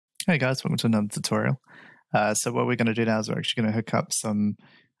Hey guys, welcome to another tutorial. So what we're going to do now is we're actually going to hook up some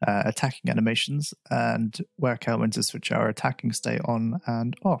attacking animations and work out when to switch our attacking state on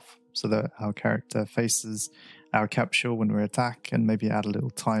and off so that our character faces our capsule when we attack, and maybe add a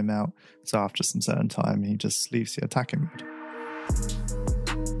little timeout so after some certain time he just leaves the attacking mode.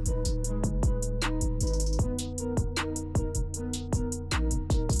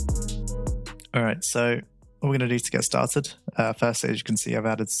 Alright, so what we're going to do to get started, first, as you can see, I've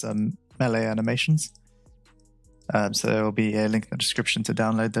added some melee animations. So there will be a link in the description to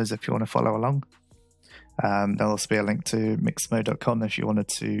download those if you want to follow along. There'll also be a link to mixmo.com if you wanted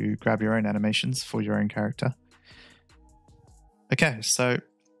to grab your own animations for your own character. Okay, so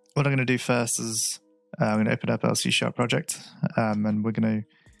what I'm going to do first is I'm going to open up our C# project, and we're going to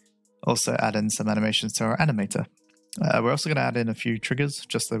also add in some animations to our animator. We're also going to add in a few triggers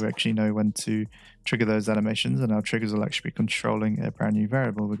just so we actually know when to trigger those animations, and our triggers will actually be controlling a brand new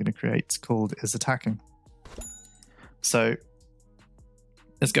variable we're going to create called isAttacking. So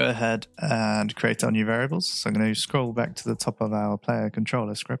let's go ahead and create our new variables. So I'm going to scroll back to the top of our player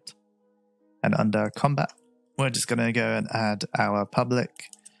controller script, and under combat, we're just going to go and add our public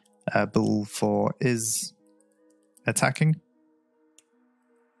bool for isAttacking.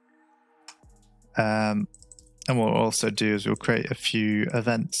 And what we'll also do is we'll create a few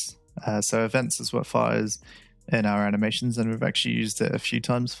events. So events is what fires in our animations, and we've actually used it a few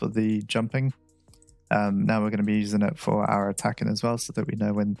times for the jumping. Now we're going to be using it for our attacking as well, so that we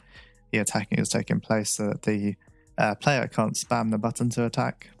know when the attacking is taking place, so that the player can't spam the button to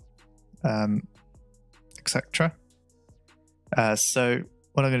attack, etc. So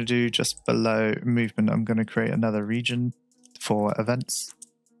what I'm going to do just below movement, I'm going to create another region for events.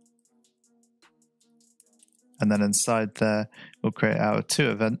 And then inside there, we'll create our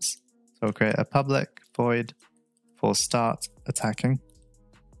two events. So we'll create a public void for start attacking.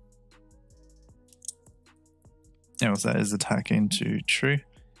 And that is attacking to true.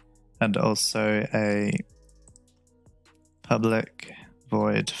 And also a public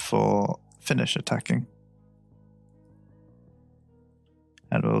void for finish attacking.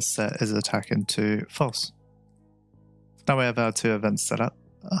 And we'll set isAttacking to false. Now we have our two events set up,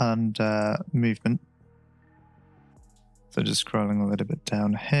 and movement. So just scrolling a little bit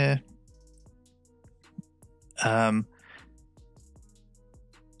down here.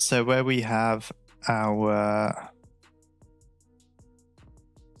 So where we have our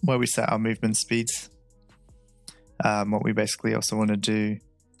where we set our movement speeds, what we basically also want to do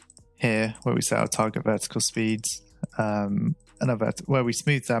here, where we set our target vertical speeds, where we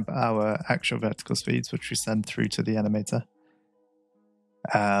smooth out our actual vertical speeds, which we send through to the animator.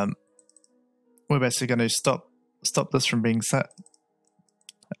 We're basically going to stop this from being set.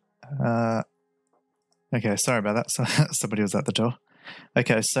 Okay, sorry about that. So somebody was at the door.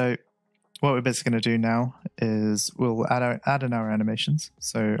 Okay, so what we're basically going to do now is we'll add in our animations.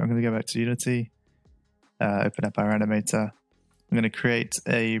 So I'm going to go back to Unity, open up our animator. I'm going to create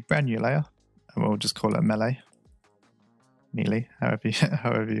a brand new layer, and we'll just call it melee,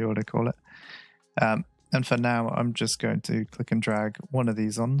 however you want to call it. And for now, I'm just going to click and drag one of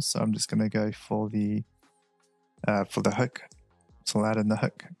these on. So I'm just going to go for the hook. So I'll add in the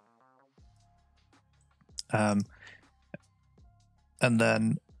hook. And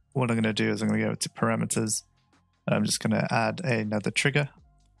then what I'm going to do is I'm going to go to parameters. And I'm just going to add another trigger.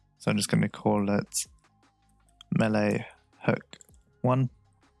 So I'm just going to call it melee hook 1.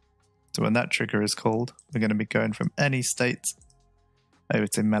 So when that trigger is called, we're going to be going from any state over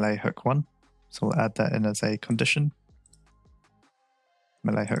to melee hook 1. So we'll add that in as a condition.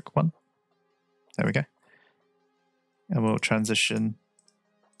 Melee hook 1. There we go. And we'll transition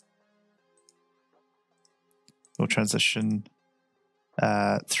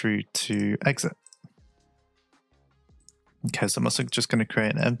through to exit. Okay, so I'm also just going to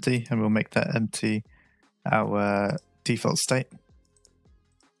create an empty, and we'll make that empty our default state.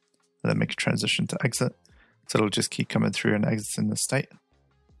 And then make a transition to exit. So it'll just keep coming through and exiting the state.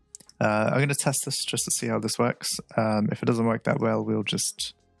 I'm going to test this just to see how this works. If it doesn't work that well, we'll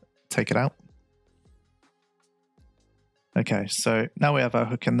just take it out. Okay, so now we have our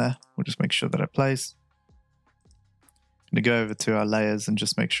hook in there. We'll just make sure that it plays. I'm going to go over to our layers and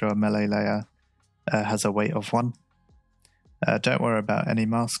just make sure our melee layer has a weight of 1. Don't worry about any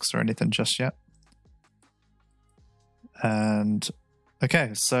masks or anything just yet. And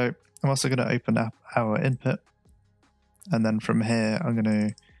okay, so I'm also going to open up our input. And then from here, I'm going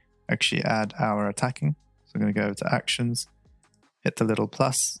to actually add our attacking. So I'm going to go to actions, hit the little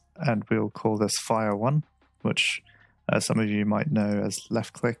plus, and we'll call this fire 1, which some of you might know as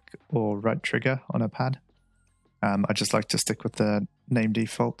left click or right trigger on a pad. I just like to stick with the name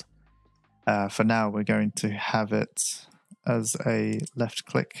default. For now, we're going to have it as a left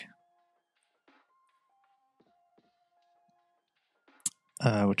click,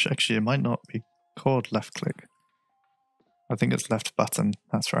 which actually it might not be called left click. I think it's left button.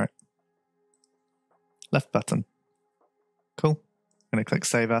 That's right. Left button. Cool. I'm going to click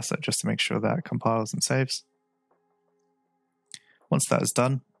Save Asset just to make sure that it compiles and saves. Once that is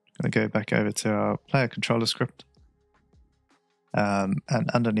done, I'm going to go back over to our player controller script. And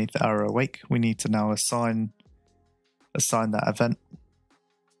underneath our awake, we need to now assign that event.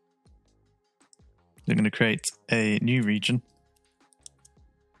 We're going to create a new region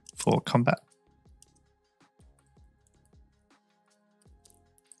for combat.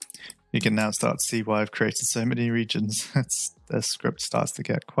 You can now start to see why I've created so many regions. The script starts to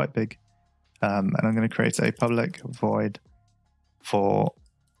get quite big. And I'm going to create a public void for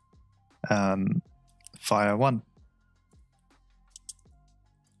Fire 1.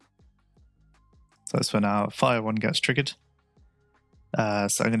 So that's when our Fire 1 gets triggered.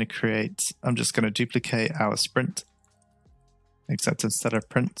 So I'm just going to duplicate our sprint. Except instead of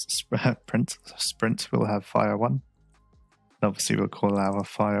sprint, we'll have Fire 1. And obviously we'll call our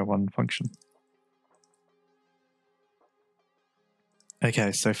Fire 1 function.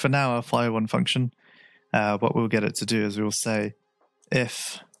 Okay, so for now our Fire 1 function, what we'll get it to do is we'll say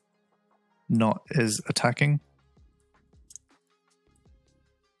if not is attacking.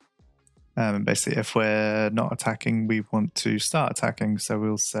 And basically, if we're not attacking, we want to start attacking. So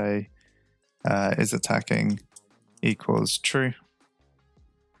we'll say is attacking equals true.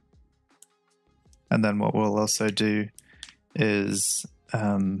 And then what we'll also do is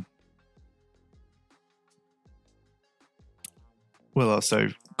we'll also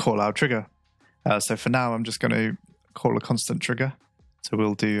call our trigger. So for now, I'm just going to call a constant trigger. So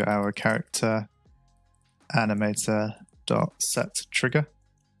we'll do our character animator.set trigger.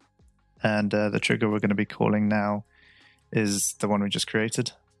 And the trigger we're going to be calling now is the one we just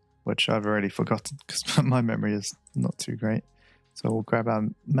created, which I've already forgotten because my memory is not too great. So we'll grab our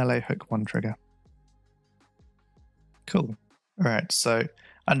melee hook 1 trigger. Cool. All right. So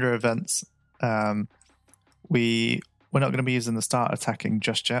under events, we're not going to be using the start attacking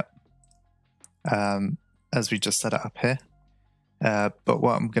just yet, as we just set it up here. But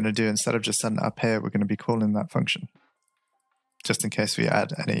what I'm going to do, instead of just setting it up here, we're going to be calling that function, just in case we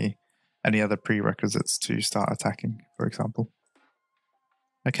add any other prerequisites to start attacking, for example.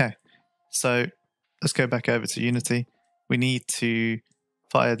 Okay, so let's go back over to Unity. We need to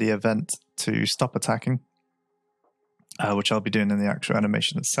fire the event to stop attacking, which I'll be doing in the actual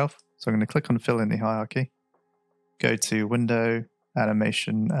animation itself. So I'm going to click on Fill in the hierarchy, go to Window,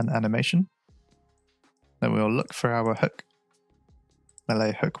 Animation, and Animation. Then we'll look for our hook,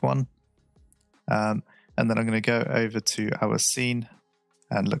 melee hook 1. And then I'm going to go over to our scene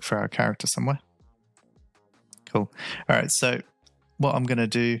and look for our character somewhere. Cool. All right, so what I'm going to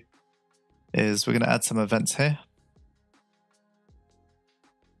do is we're going to add some events here.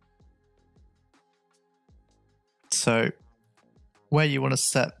 So where you want to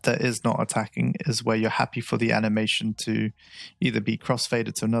set that is not attacking is where you're happy for the animation to either be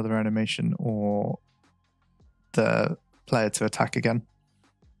crossfaded to another animation or the player to attack again.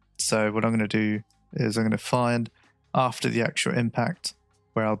 So what I'm going to do is I'm going to find after the actual impact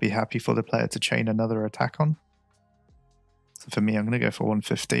where I'll be happy for the player to chain another attack on. So for me, I'm going to go for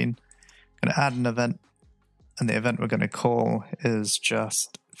 115. I'm going to add an event, and the event we're going to call is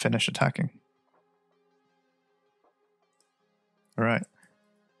just finish attacking. All right.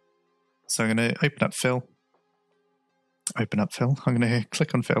 So I'm going to open up fill. I'm going to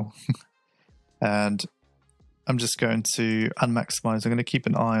click on fill. And I'm just going to unmaximize. I'm going to keep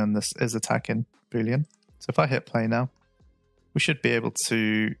an eye on this is attacking Boolean. So if I hit play now, we should be able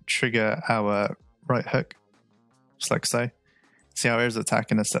to trigger our right hook, just like so. See how is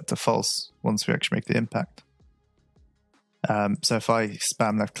attacking is set to false once we actually make the impact. So if I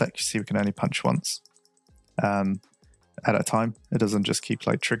spam left click, you see we can only punch once at a time. It doesn't just keep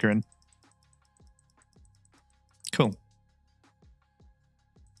like triggering. Cool.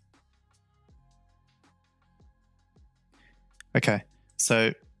 Okay,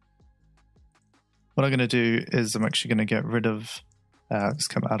 so what I'm going to do is I'm actually going to get rid of, let's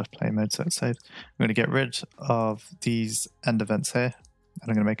come out of play mode so it's saved. I'm going to get rid of these end events here, and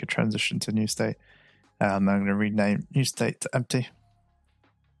I'm going to make a transition to new state. I'm going to rename new state to empty.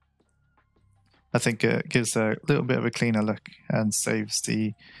 I think it gives a little bit of a cleaner look and saves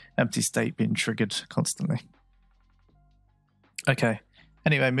the empty state being triggered constantly. Okay,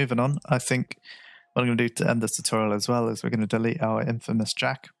 anyway, moving on. I think what I'm going to do to end this tutorial as well is we're going to delete our infamous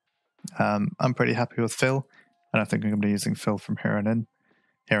jack. I'm pretty happy with fill, and I think I'm going to be using fill from here on in.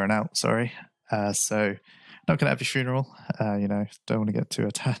 here on out. Sorry. So not going to have a funeral. Don't want to get too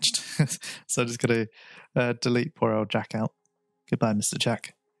attached. So I'm just going to delete poor old Jack out. Goodbye, Mr.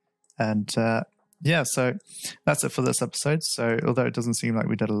 Jack. And so that's it for this episode. So although it doesn't seem like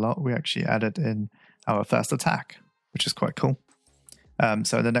we did a lot, we actually added in our first attack, which is quite cool.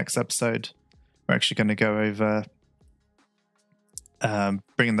 So in the next episode, we're actually going to go over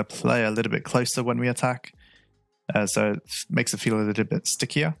bringing the player a little bit closer when we attack. So it makes it feel a little bit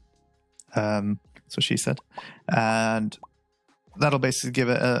stickier. That's what she said. And that'll basically give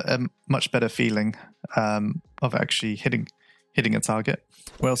it a much better feeling of actually hitting a target.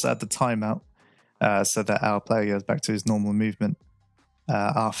 We also add the timeout so that our player goes back to his normal movement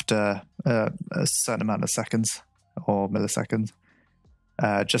after a certain amount of seconds or milliseconds,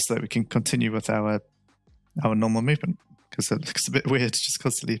 just so that we can continue with our normal movement, because it looks a bit weird just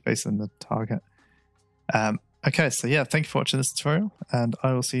constantly facing the target. Okay, so yeah, thank you for watching this tutorial, and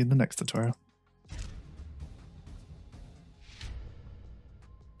I will see you in the next tutorial.